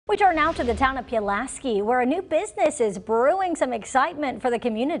We turn now to the town of Pulaski, where a new business is brewing some excitement for the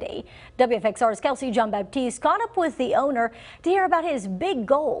community. WFXR's Kelsey Jean-Baptiste caught up with the owner to hear about his big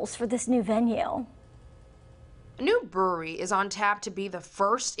goals for this new venue. A new brewery is on tap to be the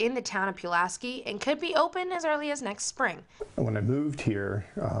first in the town of Pulaski and could be open as early as next spring. When I moved here,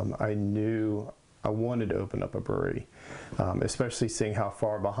 I knew I wanted to open up a brewery, especially seeing how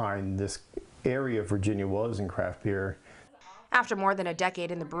far behind this area of Virginia was in craft beer. After more than a decade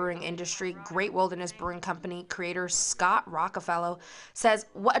in the brewing industry, Great Wilderness Brewing Company creator Scott Rockefeller says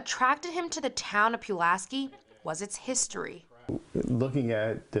what attracted him to the town of Pulaski was its history. Looking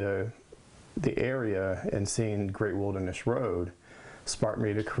at the area and seeing Great Wilderness Road sparked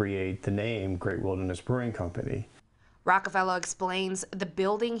me to create the name Great Wilderness Brewing Company. Rockefeller explains the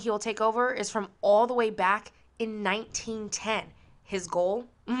building he'll take over is from all the way back in 1910. His goal,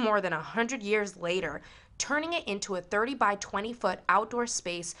 more than 100 years later, turning it into a 30 by 20 foot outdoor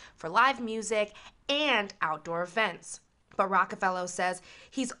space for live music and outdoor events. But Rockefeller says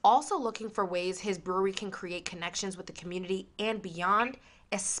he's also looking for ways his brewery can create connections with the community and beyond,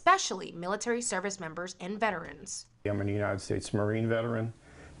 especially military service members and veterans. I'm a United States Marine veteran,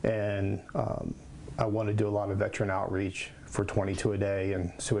 and I want to do a lot of veteran outreach for 22 a day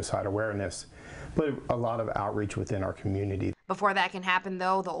and suicide awareness, but a lot of outreach within our community. Before that can happen,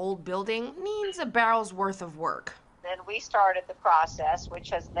 though, the old building needs a barrel's worth of work. Then we started the process, which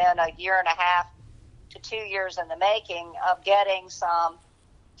has been a year and a half to 2 years in the making, of getting some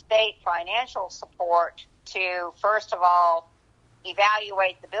state financial support to, first of all,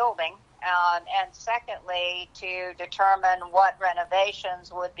 evaluate the building, and secondly, to determine what renovations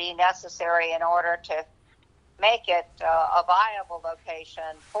would be necessary in order to make it a viable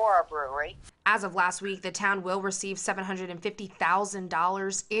location for a brewery. As of last week, the town will receive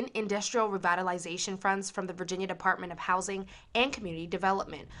 $750,000 in industrial revitalization funds from the Virginia Department of Housing and Community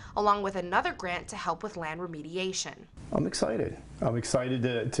Development, along with another grant to help with land remediation. I'm excited. I'm excited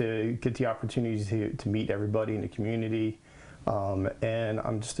to get the opportunity to meet everybody in the community, and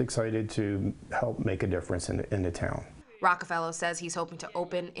I'm just excited to help make a difference in the town. Rockefeller says he's hoping to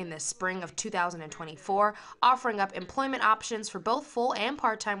open in the spring of 2024, offering up employment options for both full and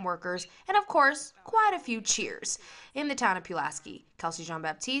part-time workers, and of course, quite a few cheers. In the town of Pulaski, Kelsey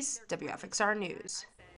Jean-Baptiste, WFXR News.